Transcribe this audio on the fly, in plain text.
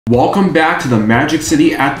Welcome back to the Magic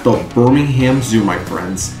City at the Birmingham Zoo, my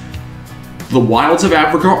friends. The wilds of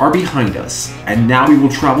Africa are behind us, and now we will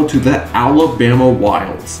travel to the Alabama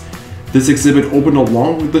wilds. This exhibit opened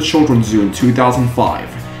along with the Children's Zoo in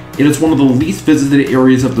 2005. It is one of the least visited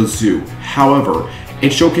areas of the zoo. However,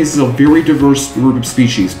 it showcases a very diverse group of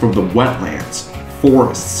species from the wetlands,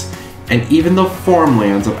 forests, and even the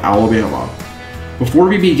farmlands of Alabama. Before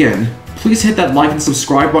we begin, please hit that like and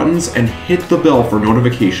subscribe buttons and hit the bell for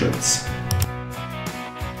notifications.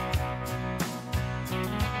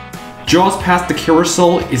 Just past the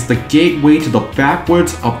carousel is the gateway to the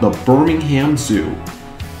backwoods of the Birmingham Zoo.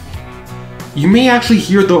 You may actually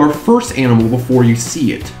hear our first animal before you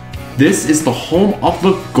see it. This is the home of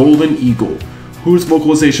the golden eagle, whose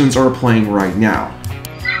vocalizations are playing right now.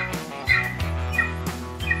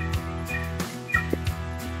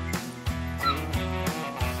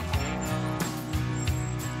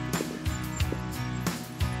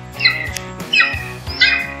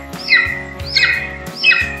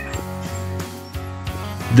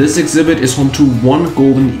 This exhibit is home to one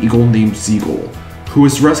golden eagle named Zeagle, who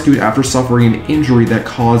was rescued after suffering an injury that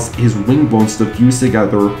caused his wing bones to fuse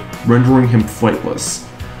together, rendering him flightless.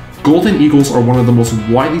 Golden eagles are one of the most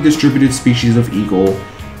widely distributed species of eagle,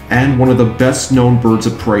 and one of the best known birds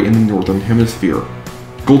of prey in the northern hemisphere.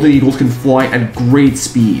 Golden eagles can fly at great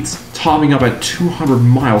speeds, topping up at 200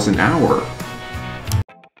 miles an hour.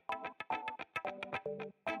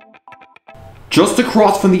 Just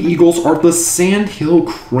across from the eagles are the Sandhill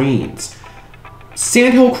Cranes.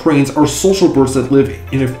 Sandhill Cranes are social birds that live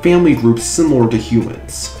in a family group similar to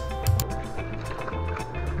humans.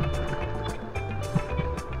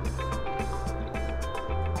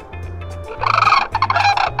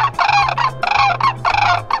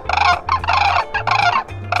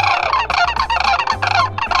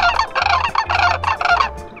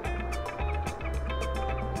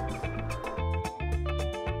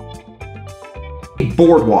 A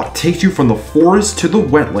boardwalk takes you from the forest to the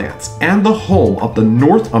wetlands and the home of the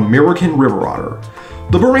North American river otter.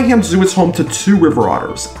 The Birmingham Zoo is home to two river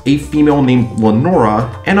otters, a female named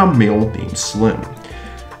Lenora and a male named Slim.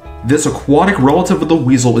 This aquatic relative of the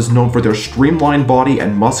weasel is known for their streamlined body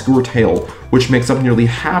and muscular tail, which makes up nearly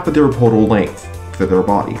half of their total length for their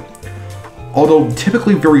body. Although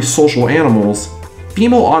typically very social animals,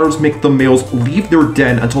 female otters make the males leave their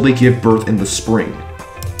den until they give birth in the spring.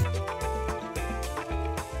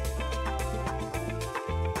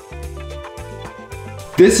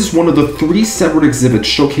 This is one of the three separate exhibits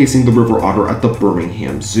showcasing the river otter at the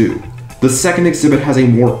Birmingham Zoo. The second exhibit has a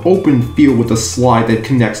more open feel with a slide that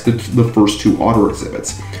connects the first two otter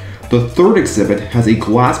exhibits. The third exhibit has a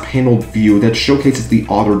glass-paneled view that showcases the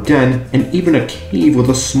otter den and even a cave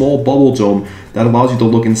with a small bubble dome that allows you to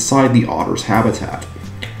look inside the otter's habitat.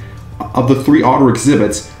 Of the three otter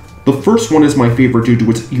exhibits, the first one is my favorite due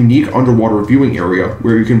to its unique underwater viewing area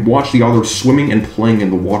where you can watch the otters swimming and playing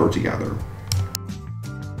in the water together.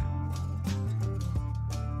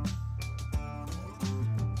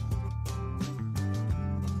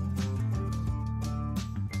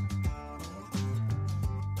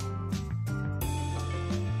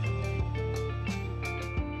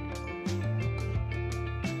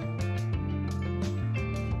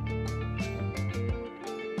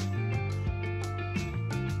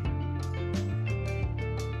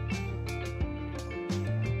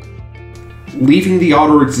 Leaving the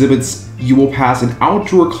otter exhibits, you will pass an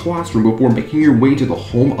outdoor classroom before making your way to the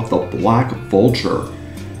home of the black vulture.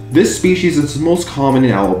 This species is most common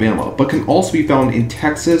in Alabama, but can also be found in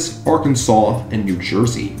Texas, Arkansas, and New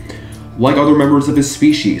Jersey. Like other members of this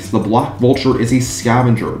species, the black vulture is a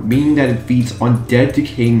scavenger, meaning that it feeds on dead,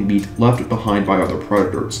 decaying meat left behind by other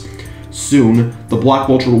predators. Soon, the black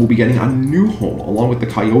vulture will be getting a new home along with the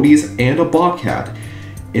coyotes and a bobcat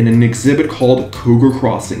in an exhibit called Cougar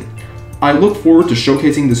Crossing. I look forward to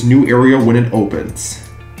showcasing this new area when it opens.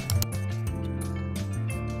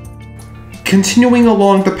 Continuing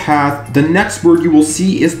along the path, the next bird you will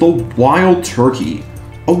see is the wild turkey.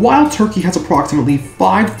 A wild turkey has approximately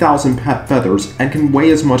 5,000 feathers and can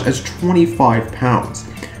weigh as much as 25 pounds,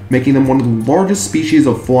 making them one of the largest species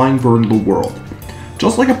of flying bird in the world.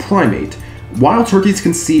 Just like a primate, wild turkeys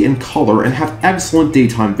can see in color and have excellent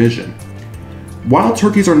daytime vision. Wild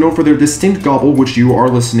turkeys are known for their distinct gobble, which you are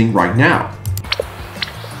listening right now.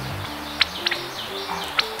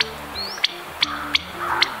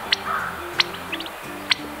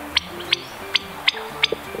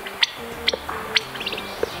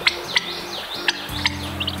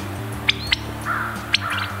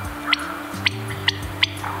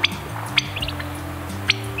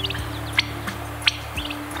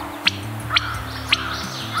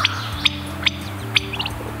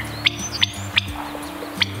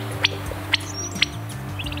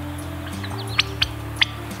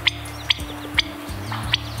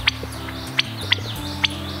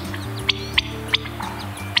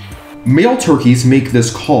 Male turkeys make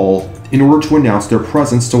this call in order to announce their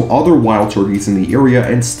presence to other wild turkeys in the area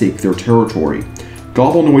and stake their territory.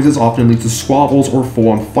 Gobble noises often lead to squabbles or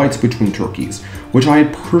full-on fights between turkeys, which I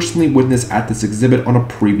had personally witnessed at this exhibit on a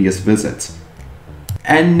previous visit.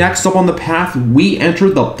 And next up on the path, we enter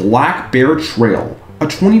the Black Bear Trail, a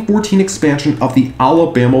 2014 expansion of the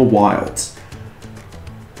Alabama wilds.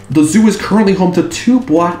 The zoo is currently home to 2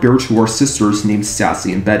 black bear tour sisters named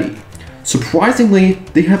Sassy and Betty. Surprisingly,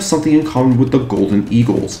 they have something in common with the golden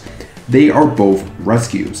eagles. They are both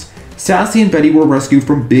rescues. Sassy and Betty were rescued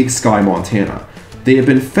from Big Sky, Montana. They had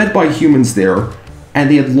been fed by humans there, and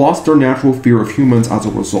they had lost their natural fear of humans as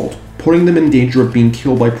a result, putting them in danger of being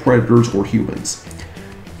killed by predators or humans.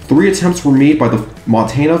 3 attempts were made by the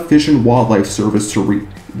Montana Fish and Wildlife Service to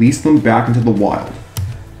release them back into the wild.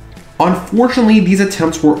 Unfortunately, these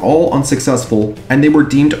attempts were all unsuccessful, and they were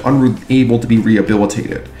deemed unable to be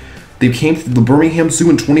rehabilitated. They came to the Birmingham Zoo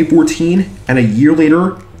in 2014, and a year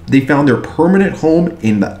later, they found their permanent home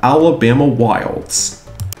in the Alabama wilds.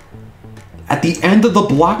 At the end of the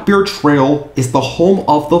Black Bear Trail is the home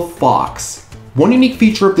of the fox. One unique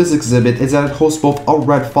feature of this exhibit is that it hosts both a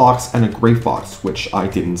red fox and a gray fox, which I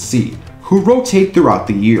didn't see, who rotate throughout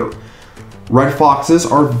the year. Red foxes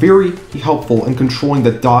are very helpful in controlling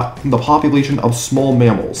the population of small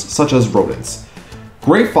mammals, such as rodents.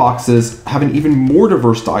 Gray foxes have an even more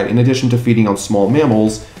diverse diet. In addition to feeding on small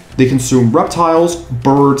mammals, they consume reptiles,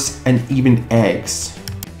 birds, and even eggs.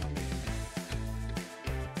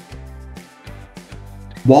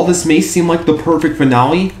 While this may seem like the perfect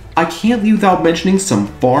finale, I can't leave without mentioning some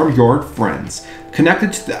farmyard friends.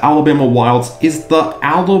 Connected to the Alabama wilds is the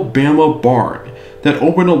Alabama Barn that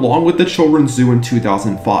opened along with the Children's Zoo in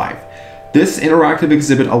 2005. This interactive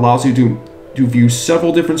exhibit allows you to view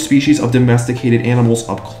several different species of domesticated animals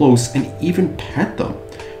up close and even pet them.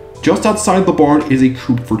 Just outside the barn is a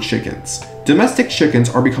coop for chickens. Domestic chickens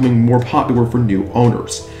are becoming more popular for new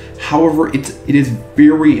owners. However, it is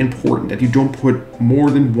very important that you don't put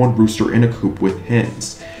more than 1 rooster in a coop with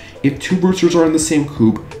hens. If 2 roosters are in the same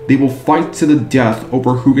coop, they will fight to the death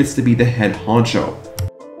over who gets to be the head honcho.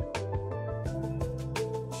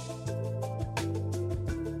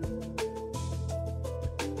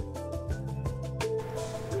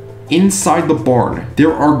 Inside the barn,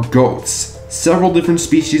 there are goats, several different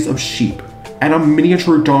species of sheep, and a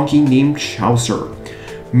miniature donkey named Chaucer.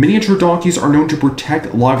 Miniature donkeys are known to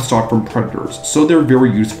protect livestock from predators, so they're very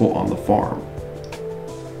useful on the farm.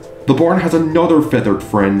 The barn has another feathered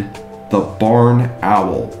friend, the barn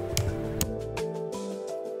owl.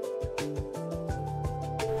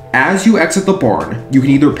 As you exit the barn, you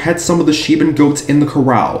can either pet some of the sheep and goats in the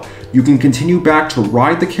corral, you can continue back to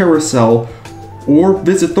ride the carousel, or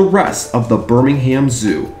visit the rest of the Birmingham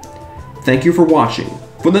Zoo. Thank you for watching.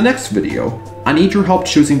 For the next video, I need your help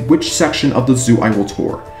choosing which section of the zoo I will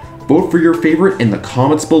tour. Vote for your favorite in the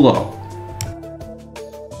comments below.